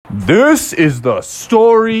This is the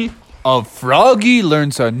story of Froggy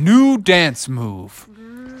Learns a New Dance Move.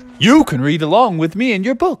 You can read along with me in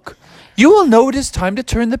your book. You will know it is time to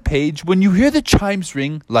turn the page when you hear the chimes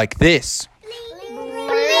ring like this.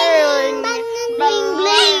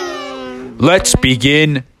 Let's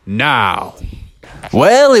begin now.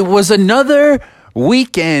 Well, it was another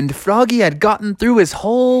weekend. Froggy had gotten through his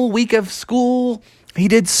whole week of school. He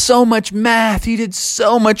did so much math, he did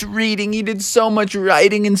so much reading, he did so much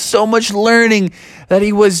writing and so much learning that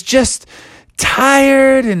he was just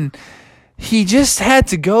tired and he just had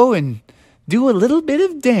to go and do a little bit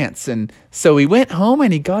of dancing. So he went home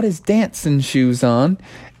and he got his dancing shoes on,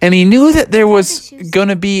 and he knew that there was going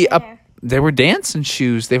to be there were dancing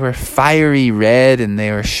shoes. They were fiery red and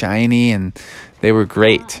they were shiny and they were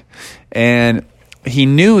great. And he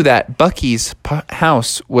knew that Bucky's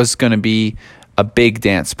house was going to be a big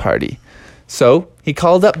dance party. So he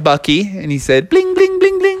called up Bucky and he said, bling, bling,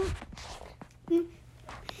 bling, bling.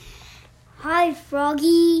 Hi,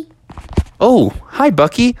 Froggy. Oh, hi,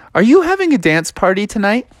 Bucky. Are you having a dance party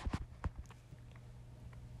tonight?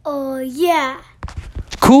 Oh, yeah.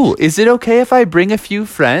 Cool. Is it okay if I bring a few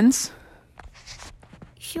friends?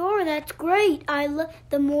 Sure, that's great.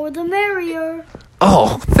 The more the merrier.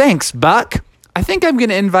 Oh, thanks, Buck. I think I'm going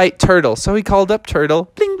to invite Turtle. So he called up Turtle.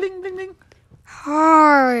 Bling, bling, bling, bling.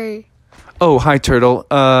 Hi. Oh, hi, Turtle.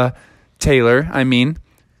 Taylor, I mean.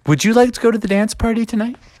 Would you like to go to the dance party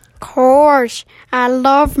tonight? Of course. I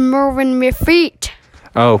love moving my feet.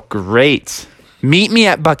 Oh, great. Meet me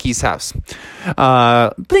at Bucky's house.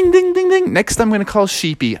 Bling, ding, ding, ding. Next, I'm going to call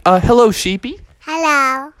Sheepy. Hello, Sheepy.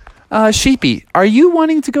 Hello. Sheepy, are you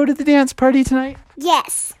wanting to go to the dance party tonight?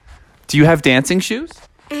 Yes. Do you have dancing shoes?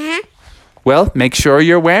 Uh-huh. Well, make sure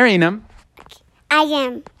you're wearing them. I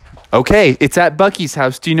am. Okay, it's at Bucky's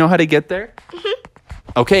house. Do you know how to get there?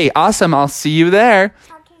 Okay, awesome. I'll see you there.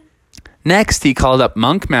 Okay. Next, he called up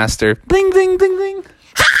Monk Master. Bling, bling, bling, bling.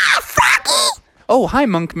 Hi, Froggy. Oh, hi,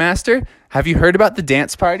 Monk Master. Have you heard about the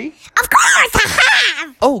dance party? Of course I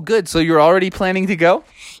have. Oh, good. So you're already planning to go?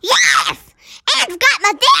 Yes. And I've got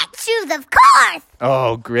my dance shoes, of course.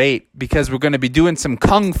 Oh, great. Because we're going to be doing some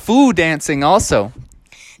kung fu dancing also.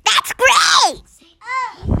 That's great.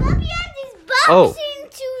 Bubby has these Oh.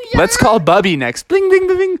 shoes. Let's call Bubby next. Bling, bling,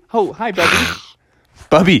 bling, bling. Oh, hi, Bubby.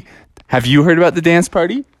 Bubby, have you heard about the dance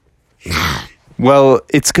party? Well,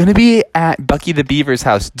 it's going to be at Bucky the Beaver's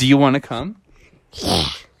house. Do you want to come? Yeah.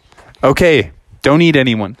 Okay, don't eat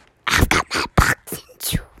anyone. I've got my boxing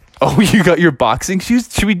shoes. Oh, you got your boxing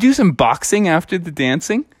shoes? Should we do some boxing after the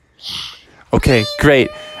dancing? Okay, great.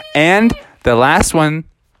 And the last one.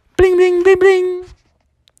 Bling, bling, bling, bling.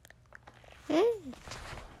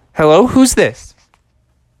 Hello, who's this?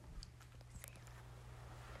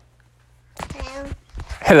 Hello.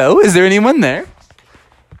 Hello, is there anyone there?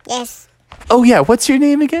 Yes. Oh, yeah, what's your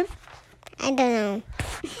name again? I don't know.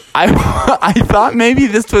 I thought maybe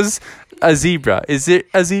this was a zebra. Is it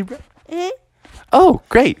a zebra? Mm-hmm. Oh,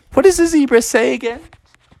 great. What does the zebra say again?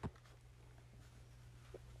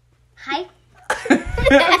 Hi.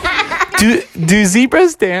 Do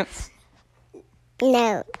zebras dance?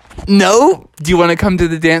 No. No? Do you want to come to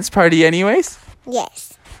the dance party anyways?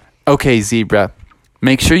 Yes. Okay, zebra.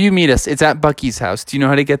 Make sure you meet us. It's at Bucky's house. Do you know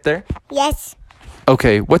how to get there? Yes.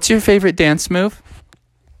 Okay, what's your favorite dance move?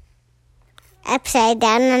 Upside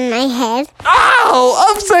down on my head. Ow!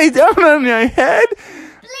 Upside down on my head?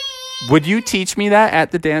 Would you teach me that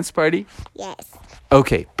at the dance party? Yes.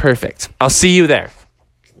 Okay, perfect. I'll see you there.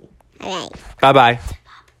 All right. Bye-bye.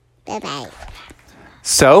 Bye-bye.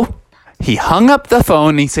 So, he hung up the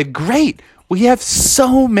phone and he said, great, we have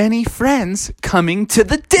so many friends coming to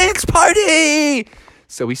the dance party.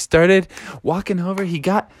 So we started walking over. He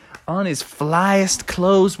got on his flyest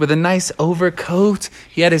clothes with a nice overcoat.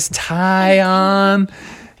 He had his tie on.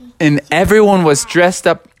 And everyone was dressed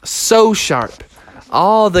up so sharp.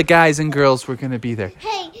 All the guys and girls were going to be there.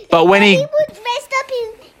 Hey, But when he was dressed up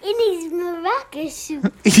in his maracas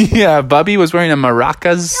suit. yeah, Bubby was wearing a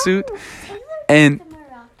maracas suit. And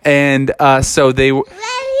so they were.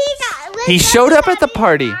 He showed up at the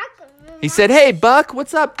party. He said, hey, Buck,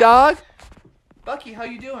 what's up, dog? Bucky, how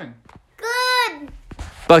you doing? Good.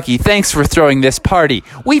 Bucky, thanks for throwing this party.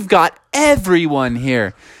 We've got everyone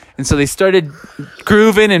here. And so they started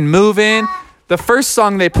grooving and moving. The first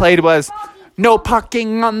song they played was No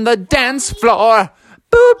Parking on the Dance Floor.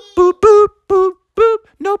 Boop, boop, boop, boop, boop.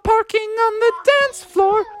 No parking on the dance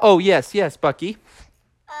floor. Oh, yes, Bucky.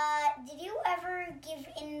 Did you ever give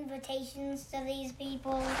invitations to these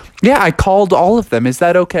people? Yeah, I called all of them. Is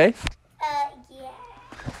that okay? Yeah.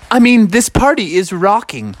 I mean, this party is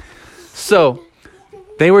rocking. So,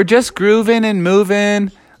 they were just grooving and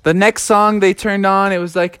moving. The next song they turned on, it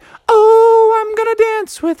was like, oh, I'm gonna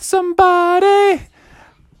dance with somebody.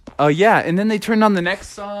 Oh, yeah. And then they turned on the next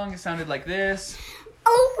song. It sounded like this.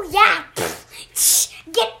 Oh, yeah.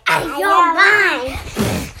 Get out of your mind.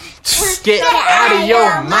 Get out of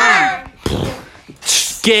your mind.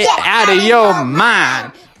 Get out of your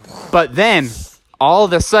mind. But then, all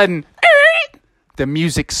of a sudden, the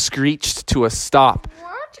music screeched to a stop.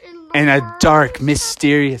 And a dark,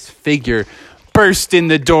 mysterious figure burst in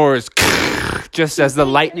the doors just as the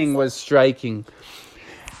lightning was striking.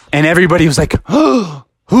 And everybody was like, oh,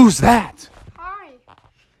 who's that? Hi.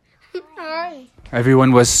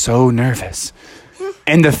 Everyone was so nervous.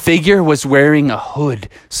 And the figure was wearing a hood,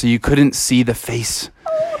 so you couldn't see the face.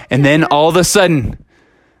 And then all of a sudden,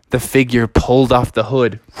 the figure pulled off the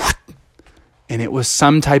hood. And it was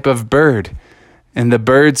some type of bird. And the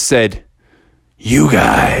bird said, you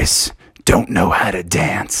guys don't know how to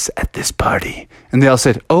dance at this party. And they all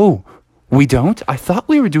said, oh, we don't? I thought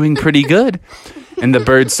we were doing pretty good. And the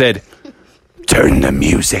bird said, turn the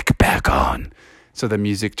music back on. So the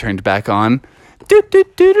music turned back on.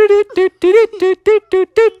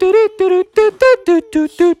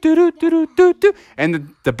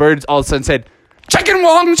 And the birds all of a sudden said, chicken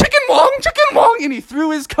wong, chicken wong, chicken wong. And he threw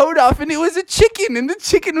his coat off and it was a chicken. And the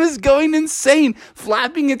chicken was going insane,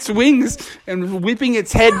 flapping its wings and whipping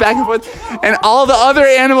its head back and forth. And all the other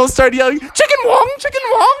animals started yelling, chicken wong, chicken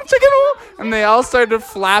wong, chicken wong. And they all started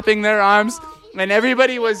flapping their arms. And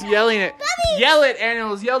everybody was yelling it. Yell it,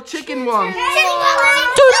 animals. Yell chicken wong.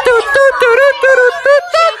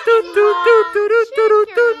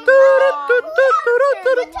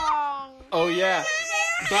 Oh, yeah.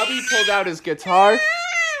 Bubby pulled out his guitar.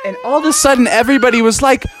 And all of a sudden, everybody was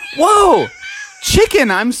like, whoa, Chicken,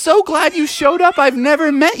 I'm so glad you showed up. I've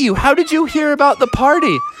never met you. How did you hear about the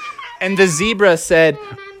party? And the zebra said,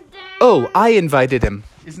 oh, I invited him.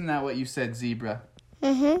 Isn't that what you said, zebra?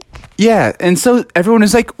 Mm-hmm. Yeah, and so everyone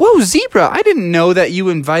was like, whoa, zebra, I didn't know that you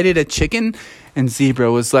invited a chicken. And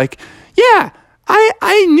zebra was like, yeah,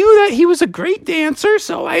 I knew that he was a great dancer,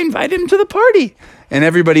 so I invited him to the party. And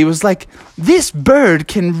everybody was like, this bird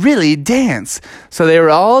can really dance. So they were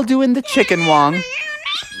all doing the chicken wong.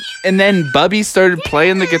 And then Bubby started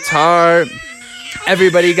playing the guitar.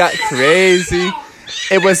 Everybody got crazy.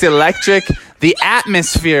 It was electric. The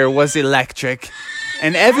atmosphere was electric.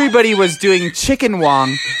 And everybody was doing chicken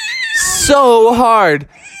wong so hard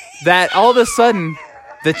that all of a sudden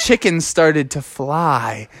the chicken started to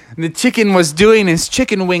fly. And the chicken was doing his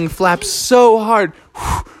chicken wing flap so hard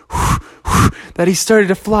that he started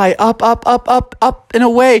to fly up, up, up, up, up and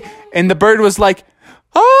away. And the bird was like,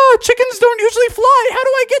 oh, chickens don't usually fly. How do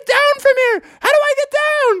I get down from here? How do I get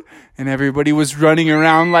down? And everybody was running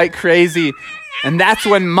around like crazy. And that's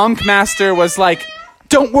when Monk Master was like,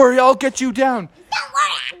 don't worry, I'll get you down. Don't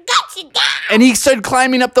worry, I'll get you down. And he started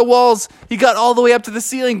climbing up the walls. He got all the way up to the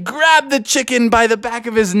ceiling, grabbed the chicken by the back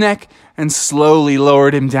of his neck, and slowly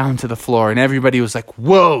lowered him down to the floor. And everybody was like,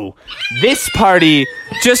 whoa, this party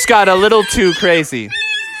just got a little too crazy.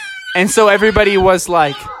 And so everybody was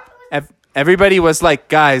like,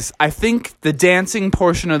 guys, I think the dancing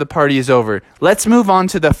portion of the party is over. Let's move on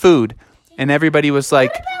to the food. And everybody was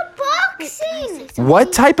like, Boxing.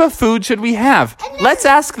 what type of food should we have? Let's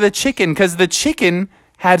ask the chicken, because the chicken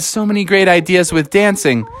had so many great ideas with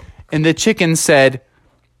dancing. And the chicken said,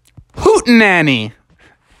 hootenanny.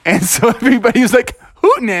 And so everybody was like,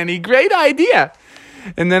 hootenanny, great idea.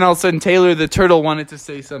 And then all of a sudden Taylor the turtle wanted to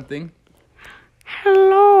say something.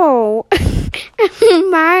 Hello.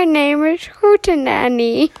 My name is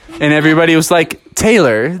Hootenanny. And everybody was like,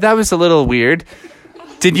 Taylor, that was a little weird.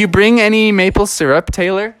 Did you bring any maple syrup,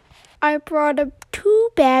 Taylor? I brought up 2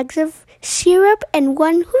 bags of syrup and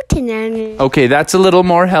 1 Hootenanny. Okay, that's a little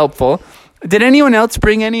more helpful. Did anyone else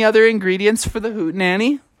bring any other ingredients for the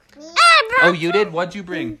hootenanny? Oh, you did? What'd you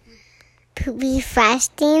bring? Poopy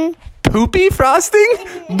frosting. Poopy frosting?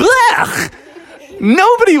 Blech!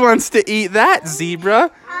 Nobody wants to eat that,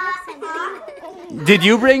 zebra. Did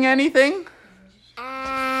you bring anything?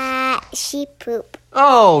 Sheep poop.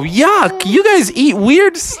 Oh, yuck. You guys eat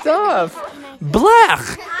weird stuff.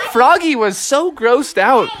 Blech. Froggy was so grossed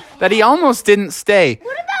out that he almost didn't stay.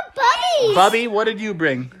 What about Bubby? Bubby, what did you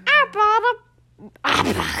bring? I brought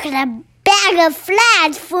a bag of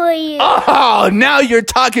flats for you. Oh, now you're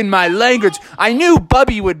talking my language. I knew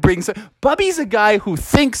Bubby would bring some. Bubby's a guy who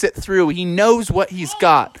thinks it through. He knows what he's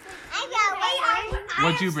got.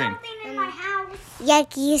 What'd you bring?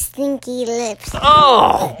 Yucky, stinky lips.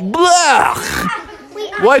 Oh, blech.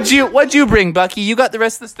 What'd you bring, Bucky? You got the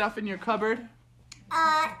rest of the stuff in your cupboard?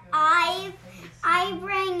 I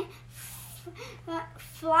bring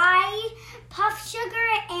fly, puff sugar,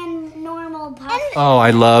 and normal puff. Oh,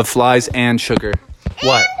 I love flies and sugar.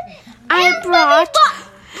 What? I brought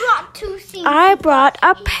two things. I brought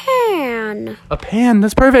a pan. A pan.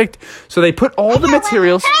 That's perfect. So they put all the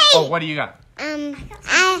materials. Oh, what do you got?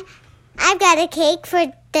 I've got a cake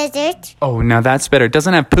for dessert. Oh, now that's better. It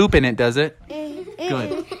doesn't have poop in it, does it?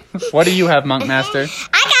 Good. What do you have, Monk Master?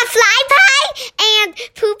 I got fly pie and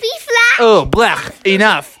poopy fly. Oh, blech.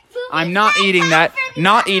 Enough. I'm not eating that.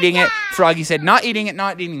 Not eating it. Froggy said, not eating it,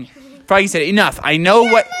 not eating it. Froggy said, enough. I know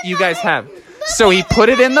what you guys have. So he put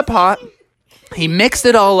it in the pot. He mixed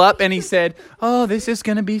it all up and he said, oh, this is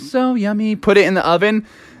going to be so yummy. Put it in the oven.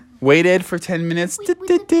 Waited for 10 minutes.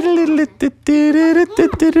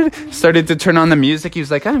 Started to turn on the music. He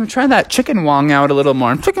was like, I'm going to try that chicken wong out a little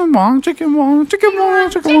more. Chicken wong, chicken wong, chicken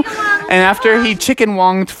wong, chicken wong. And after he chicken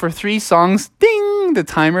wonged for 3 songs, ding, the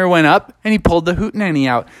timer went up and he pulled the hootenanny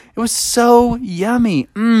out. It was so yummy.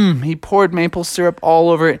 He poured maple syrup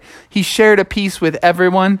all over it. He shared a piece with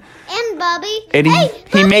everyone. And Bubby. And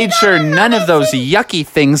he made sure none of those yucky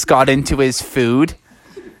things got into his food.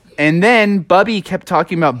 And then Bubby kept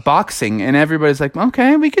talking about boxing, and everybody's like,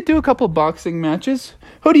 okay, we could do a couple boxing matches.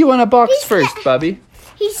 Who do you want to box first, Bubby?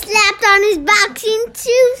 He slapped on his boxing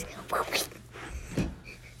shoes.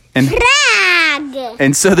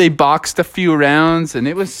 And so they boxed a few rounds, and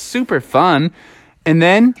it was super fun. And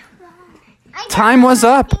then time was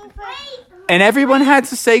up, and everyone had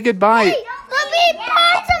to say goodbye. Bubby,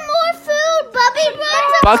 brought some more food. Bubby, brought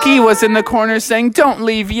some Bucky was in the corner saying, don't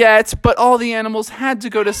leave yet, but all the animals had to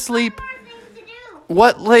go to sleep.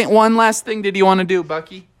 One last thing did you want to do,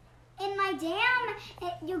 Bucky? In my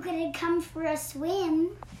dam, you're going to come for a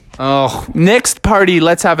swim. Oh, next party,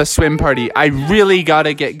 let's have a swim party. I really got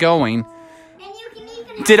to get going. And you can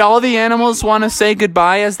even Did all the animals want to say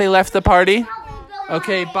goodbye as they left the party?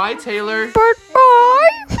 Okay, bye, Taylor. Bye.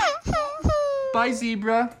 Bye,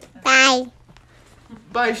 Zebra. Bye.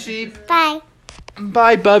 Bye, Sheep. Bye.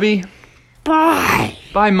 Bye, Bubby. Bye.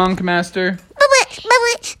 Bye, Monk Master.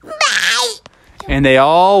 Bye. And they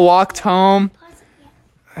all walked home.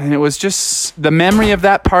 And it was just, the memory of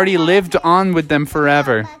that party lived on with them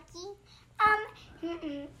forever.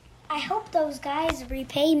 I hope those guys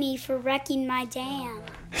repay me for wrecking my dam.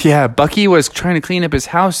 Yeah, Bucky was trying to clean up his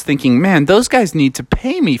house thinking, man, those guys need to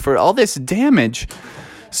pay me for all this damage.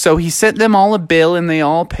 So he sent them all a bill and they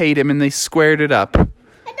all paid him and they squared it up.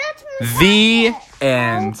 The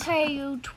end. Pay you